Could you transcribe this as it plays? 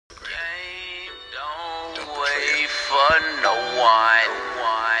no one.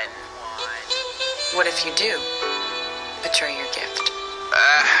 What if you do betray your gift?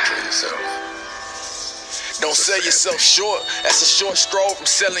 Kill yourself. Don't sell yourself short, that's a short stroll from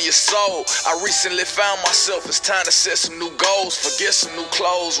selling your soul. I recently found myself, it's time to set some new goals. Forget some new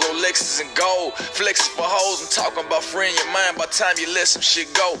clothes, Rolexes and gold. Flexing for hoes and talking about freeing your mind by the time you let some shit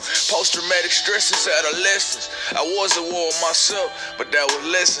go. Post-traumatic stress since adolescence. I was at war with myself, but that was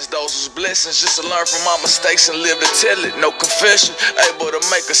lessons, those was blessings. Just to learn from my mistakes and live to tell it, no confession. Able to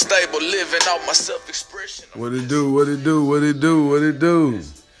make a stable living off my self-expression. What it do, what it do, what it do, what it do?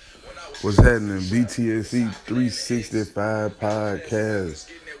 What's happening? BTSE 365 podcast.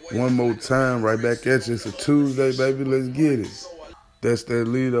 One more time, right back at you. It's a Tuesday, baby. Let's get it. That's that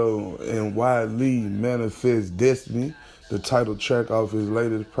Lito and Lee Manifest Destiny, the title track off his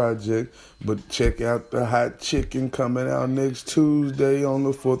latest project. But check out the Hot Chicken coming out next Tuesday on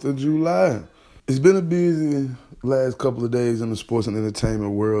the 4th of July. It's been a busy last couple of days in the sports and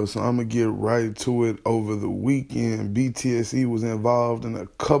entertainment world, so I'm going to get right to it. Over the weekend, BTSE was involved in a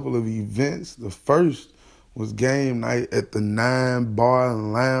couple of events. The first was game night at the 9 Bar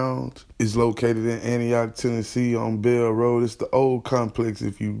and Lounge. It's located in Antioch, Tennessee on Bell Road. It's the old complex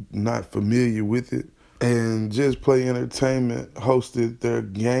if you're not familiar with it. And Just Play Entertainment hosted their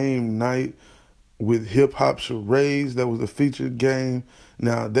game night with Hip Hop Charades. That was a featured game.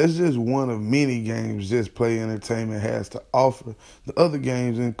 Now, that's just one of many games Just Play Entertainment has to offer. The other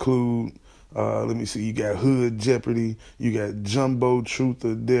games include, you got Hood Jeopardy, you got Jumbo Truth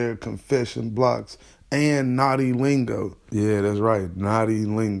or Dare, Confession Blocks, and Naughty Lingo. Yeah, that's right, Naughty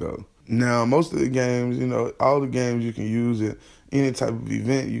Lingo. Now, most of the games, all the games you can use at any type of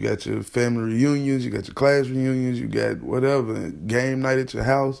event. You got your family reunions, you got your class reunions, you got whatever, game night at your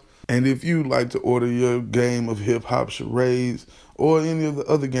house. And if you like to order your game of hip-hop charades or any of the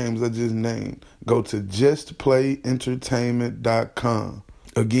other games I just named, go to justplayentertainment.com.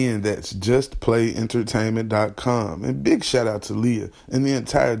 Again, that's justplayentertainment.com. And big shout out to Leah and the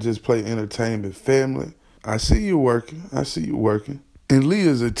entire Just Play Entertainment family. I see you working. And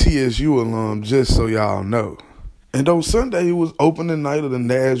Leah's a TSU alum, just so y'all know. And on Sunday, it was opening night of the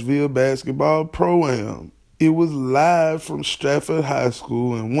Nashville Basketball Pro-Am. It was live from Stratford High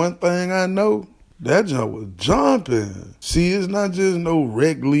School, and one thing I know, that jump was jumping. See, it's not just no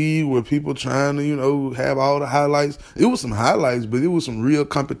rec league where people trying to, have all the highlights. It was some highlights, but it was some real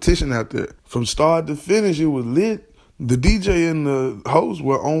competition out there. From start to finish, it was lit. The DJ and the host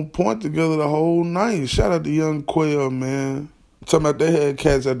were on point together the whole night. Shout out to Young Quail, man. I'm talking about they had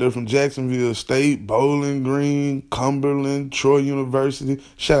cats out there from Jacksonville State, Bowling Green, Cumberland, Troy University.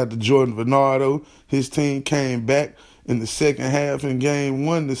 Shout out to Jordan Bernardo. His team came back in the second half in Game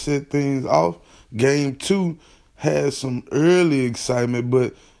 1 to set things off. Game 2 had some early excitement,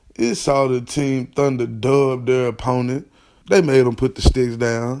 but it saw the team Thunder dub their opponent. They made them put the sticks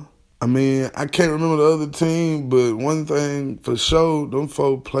down. I can't remember the other team, but one thing for sure, them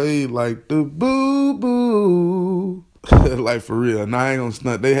folk played like the boo-boo. Like, for real. Now, I ain't gonna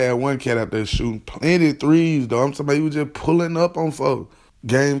stunt. They had one cat out there shooting plenty of threes, though. I'm talking about he was just pulling up on folks.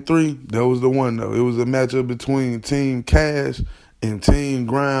 Game 3, that was the one, though. It was a matchup between Team Cash and Team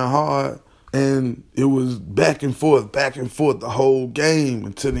Grind Hard, and it was back and forth the whole game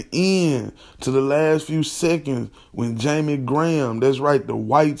until the end, to the last few seconds when Jamie Graham, that's right, the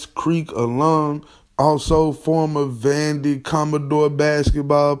Whites Creek alum, also former Vandy Commodore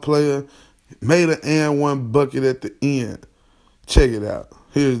basketball player, made an and one bucket at the end. Check it out.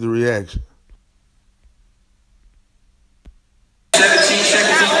 Here's the reaction. 17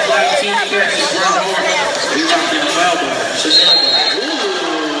 seconds on the clock. Team catches run more. We rocking the elbow.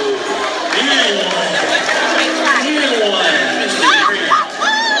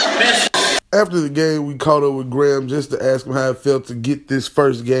 After the game, we caught up with Graham just to ask him how it felt to get this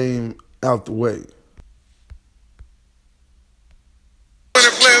first game out the way.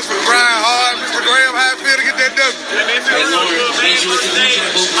 Players for Grind Hard, Mr. Graham, how it feel to get that W? It feels real good, man. First day,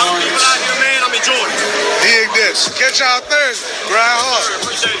 all the people out here, man, I'm enjoying it. Dig this. Catch y'all Thursday. Grind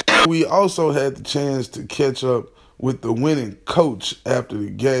Hard. We also had the chance to catch up with the winning coach after the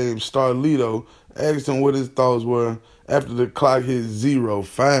game, Starlito. Asked him what his thoughts were after the clock hit 0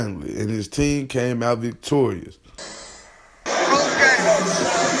 finally, and his team came out victorious.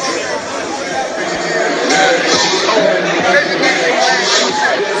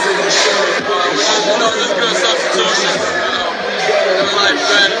 Just good substitution. Life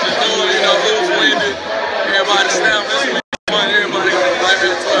strategy, who's winning. Everybody snap this week. Everybody right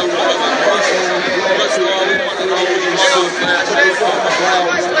here 12 points in the first one. First of all, we want to know who's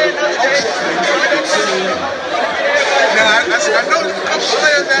Now, I know there's a couple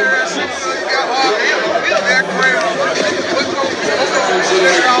players that are got hard. They're I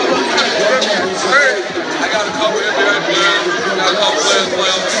got a couple NBA players, got a couple players play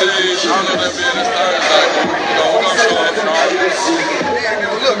on the team. I know that being this Thursday. We're going to show up strong.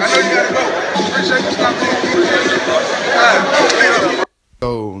 Look, I know you got to go. Appreciate you stopping.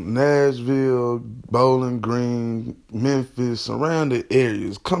 So Nashville, Bowling Green, Memphis, surrounding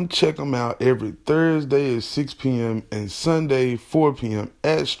areas, come check them out every Thursday at 6 p.m. and Sunday 4 p.m.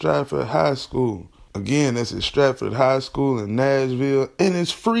 at Stratford High School. Again, that's at Stratford High School in Nashville, and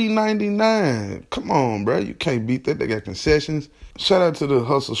it's free 99. Come on, bro. You can't beat that. They got concessions. Shout out to the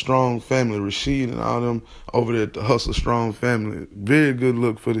Hustle Strong family, Rashid and all them over there at the Hustle Strong family. Very good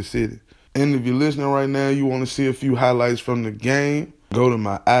look for the city. And if you're listening right now, you want to see a few highlights from the game, go to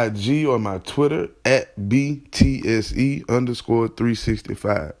my IG or my Twitter at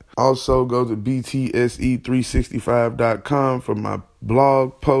BTSE_365. Also, go to BTSE365.com for my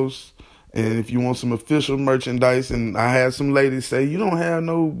blog posts. And if you want some official merchandise, and I had some ladies say, you don't have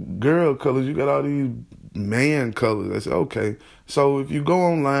no girl colors, you got all these man colors. I said, okay. So if you go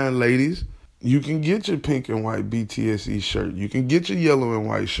online, ladies, you can get your pink and white BTSE shirt. You can get your yellow and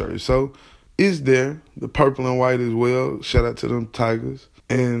white shirt. So it's there, the purple and white as well. Shout out to them Tigers.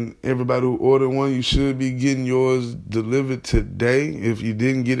 And everybody who ordered one, you should be getting yours delivered today. If you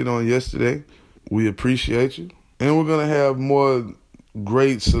didn't get it on yesterday, we appreciate you. And we're going to have more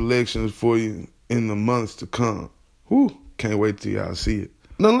great selections for you in the months to come. Whew, can't wait till y'all see it.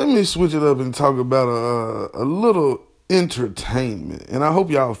 Now let me switch it up and talk about a little entertainment. And I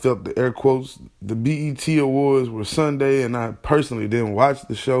hope y'all felt the air quotes. The BET Awards were Sunday, and I personally didn't watch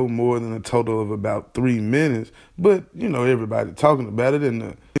the show more than a total of about 3 minutes. But, you know, everybody talking about it in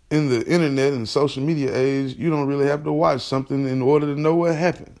the internet and social media age, you don't really have to watch something in order to know what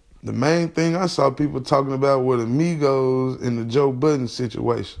happened. The main thing I saw people talking about were the Migos and the Joe Budden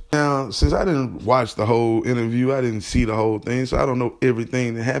situation. Now, since I didn't watch the whole interview, I didn't see the whole thing, so I don't know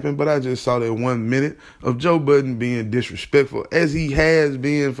everything that happened, but I just saw that 1 minute of Joe Budden being disrespectful, as he has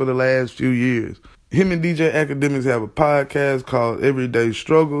been for the last few years. Him and DJ Academics have a podcast called Everyday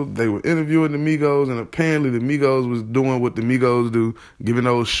Struggle. They were interviewing the Migos, and apparently the Migos was doing what the Migos do, giving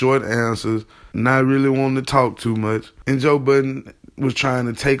those short answers, not really wanting to talk too much. And Joe Budden was trying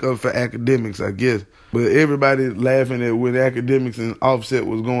to take up for Academics, I guess. But everybody laughing at when Academics and Offset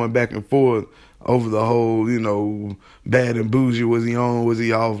was going back and forth over the whole, you know, Bad and Bougie, was he on, was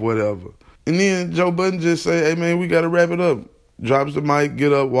he off, whatever. And then Joe Budden just say, hey, man, we got to wrap it up. Drops the mic,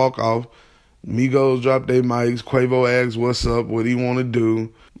 get up, walk off. Migos drop their mics. Quavo asks what's up, what he want to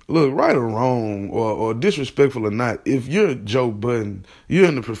do. Look, right or wrong, or disrespectful or not, if you're Joe Budden, you're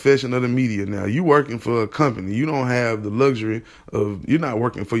in the profession of the media now. You working for a company. You don't have the luxury of, you're not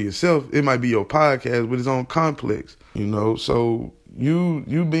working for yourself. It might be your podcast, but it's on Complex, you know. So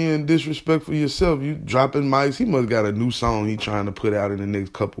you being disrespectful yourself, you dropping mics. He must got a new song he trying to put out in the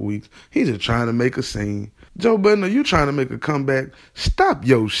next couple weeks. He's just trying to make a scene. Joe Budden, are you trying to make a comeback? Stop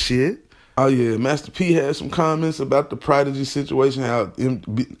your shit. Oh, yeah, Master P had some comments about the Prodigy situation, how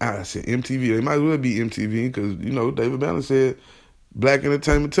I said MTV. It might as well be MTV because, you know, David Banner said Black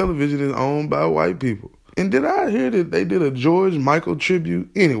Entertainment Television is owned by white people. And did I hear that they did a George Michael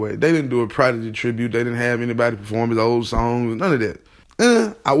tribute? Anyway, they didn't do a Prodigy tribute. They didn't have anybody perform his old songs, none of that.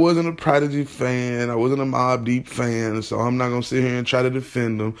 I wasn't a Prodigy fan. I wasn't a Mobb Deep fan, so I'm not going to sit here and try to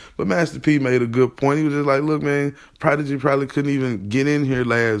defend them. But Master P made a good point. He was just like, look, man, Prodigy probably couldn't even get in here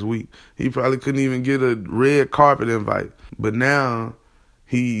last week. He probably couldn't even get a red carpet invite. But now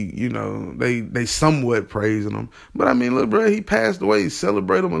he, you know, they somewhat praising him. But, I mean, look, bro, he passed away.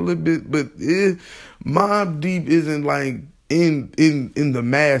 Celebrate him a little bit. But Mobb Deep isn't like in the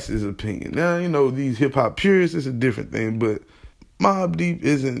masses' opinion. Now, you know, these hip-hop purists, it's a different thing, but Mobb Deep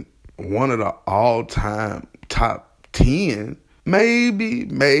isn't one of the all-time top 10. Maybe,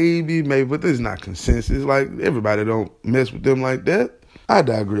 but there's not consensus. Like, everybody don't mess with them like that. I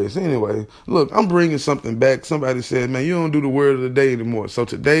digress. Anyway, look, I'm bringing something back. Somebody said, man, you don't do the word of the day anymore. So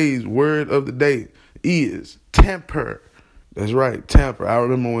today's word of the day is tamper. That's right, tamper. I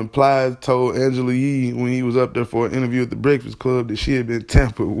remember when Plies told Angela Yee when he was up there for an interview at the Breakfast Club that she had been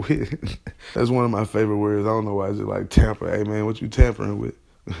tampered with. That's one of my favorite words. I don't know why it's like tamper. Hey, man, what you tampering with?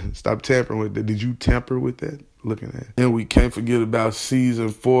 Stop tampering with that. Did you tamper with that? Looking at it. And we can't forget about season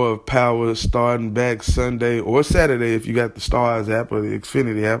 4 of Power starting back Sunday or Saturday if you got the Stars app or the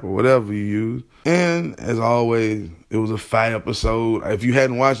Xfinity app or whatever you use. And as always, it was a fire episode. If you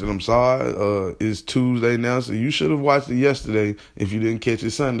hadn't watched it, I'm sorry. It's Tuesday now, so you should have watched it yesterday if you didn't catch it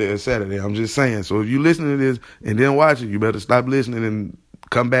Sunday or Saturday. I'm just saying. So if you listen to this and didn't watch it, you better stop listening and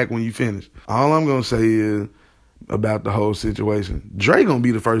come back when you finish. All I'm going to say is about the whole situation, Dre going to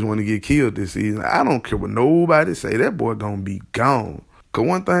be the first one to get killed this season. I don't care what nobody say. That boy going to be gone. Cause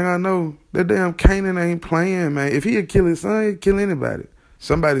one thing I know, that damn Kanan ain't playing, man. If he'd kill his son, he'd kill anybody.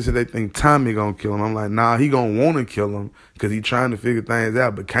 Somebody said they think Tommy gonna kill him. I'm like, nah, he gonna wanna kill him because he trying to figure things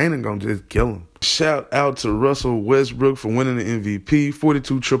out, but Kanan gonna just kill him. Shout out to Russell Westbrook for winning the MVP,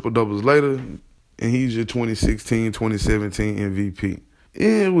 42 triple-doubles later, and he's your 2016-2017 MVP.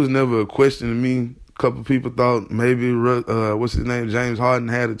 It was never a question to me. A couple people thought maybe, James Harden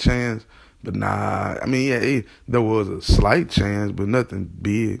had a chance. But nah, I mean, yeah, there was a slight chance, but nothing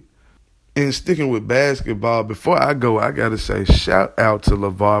big. And sticking with basketball, before I go, I got to say, shout out to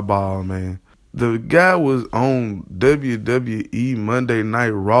LeVar Ball, man. The guy was on WWE Monday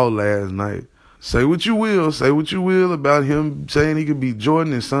Night Raw last night. Say what you will about him saying he could be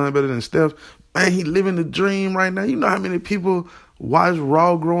Jordan and son better than Steph. Man, he living the dream right now. You know how many people watched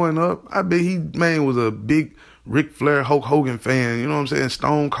Raw growing up? I bet he, man, was a big Ric Flair, Hulk Hogan fan, you know what I'm saying,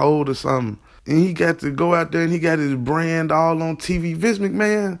 Stone Cold or something. And he got to go out there and he got his brand all on TV. Vince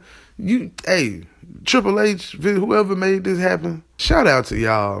McMahon, Triple H, whoever made this happen, shout out to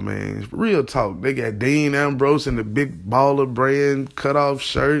y'all, man. Real talk. They got Dean Ambrose in the Big Baller Brand cutoff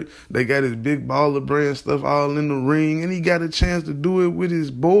shirt. They got his Big Baller Brand stuff all in the ring. And he got a chance to do it with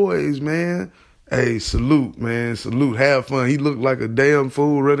his boys, man. Hey, salute, man. Salute. Have fun. He looked like a damn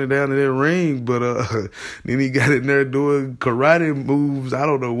fool running down to that ring, but then he got in there doing karate moves. I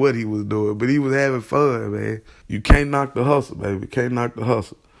don't know what he was doing, but he was having fun, man. You can't knock the hustle, baby. Can't knock the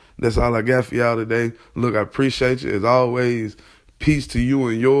hustle. That's all I got for y'all today. Look, I appreciate you. As always, peace to you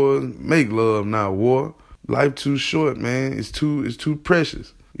and yours. Make love, not war. Life too short, man. It's too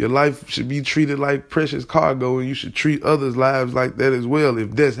precious. Your life should be treated like precious cargo, and you should treat others' lives like that as well,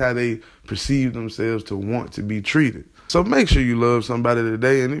 if that's how they perceive themselves to want to be treated. So make sure you love somebody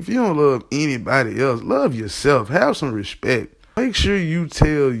today, and if you don't love anybody else, love yourself. Have some respect. Make sure you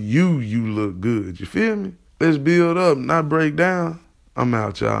tell you look good. You feel me? Let's build up, not break down. I'm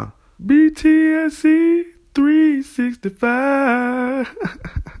out, y'all. BTSC 365.